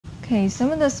Okay,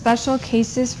 some of the special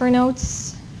cases for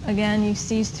notes, again, you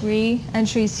see 3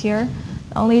 entries here.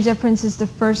 The only difference is the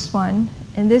first one.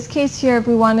 In this case here, if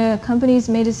we want to, companies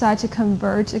may decide to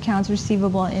convert accounts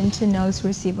receivable into notes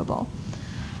receivable.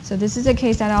 So this is a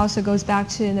case that also goes back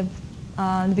to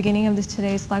the beginning of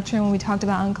today's lecture when we talked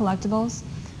about uncollectibles.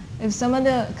 If some of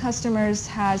the customers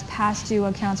has past due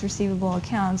accounts receivable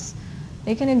accounts,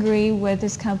 they can agree with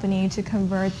this company to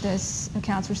convert this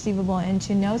accounts receivable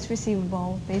into notes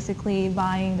receivable, basically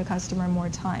buying the customer more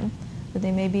time. But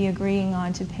they may be agreeing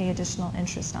on to pay additional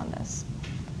interest on this.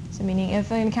 So meaning if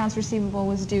an accounts receivable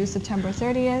was due September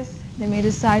 30th, they may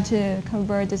decide to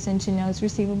convert this into notes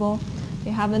receivable. They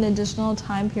have an additional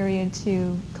time period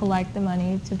to collect the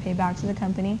money to pay back to the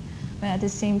company, but at the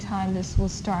same time this will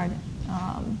start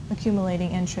accumulating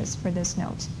interest for this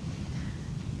note.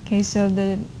 Okay, so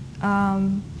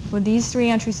what these 3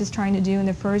 entries is trying to do in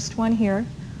the first one here,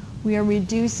 we are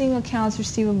reducing accounts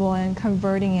receivable and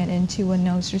converting it into a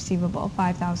notes receivable,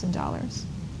 $5,000.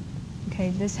 Okay,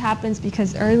 this happens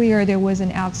because earlier there was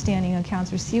an outstanding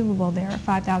accounts receivable there,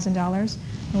 $5,000,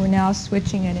 and we're now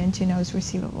switching it into notes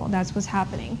receivable. That's what's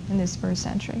happening in this first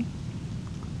entry.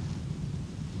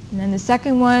 And then the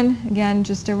second one, again,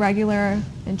 just a regular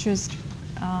interest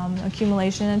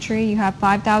accumulation entry. You have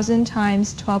 5,000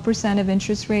 times 12% of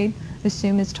interest rate,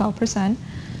 assume it's 12%,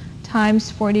 times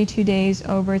 42 days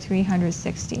over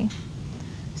 360.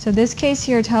 So this case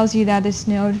here tells you that this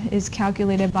note is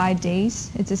calculated by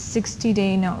days. It's a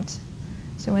 60-day note.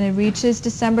 So when it reaches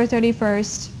December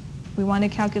 31st, we want to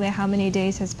calculate how many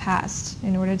days has passed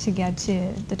in order to get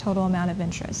to the total amount of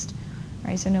interest.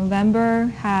 Right, so November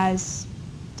has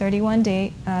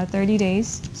 30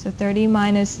 days, so 30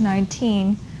 minus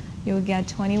 19, you'll get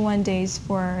 21 days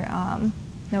for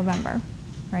November,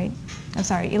 right? I'm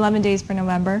sorry, 11 days for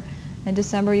November, and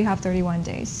December you have 31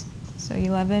 days. So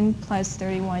 11 plus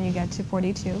 31, you get to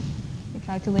 42. You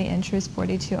calculate interest,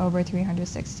 42 over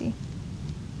 360.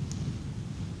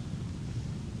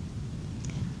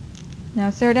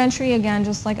 Now third entry, again,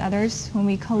 just like others, when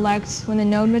the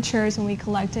note matures, when we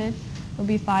collect it, will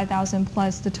be 5,000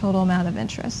 plus the total amount of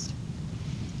interest.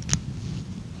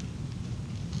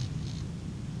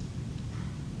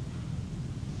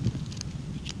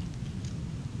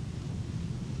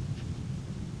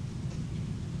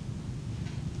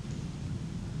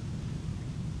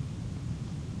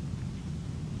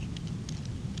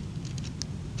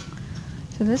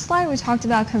 So this slide we talked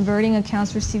about converting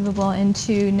accounts receivable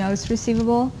into notes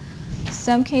receivable.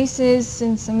 Some cases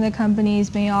in some of the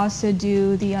companies may also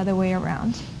do the other way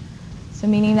around. So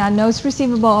meaning that notes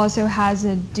receivable also has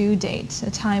a due date,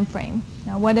 a time frame.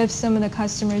 Now what if some of the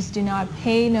customers do not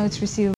pay notes receivable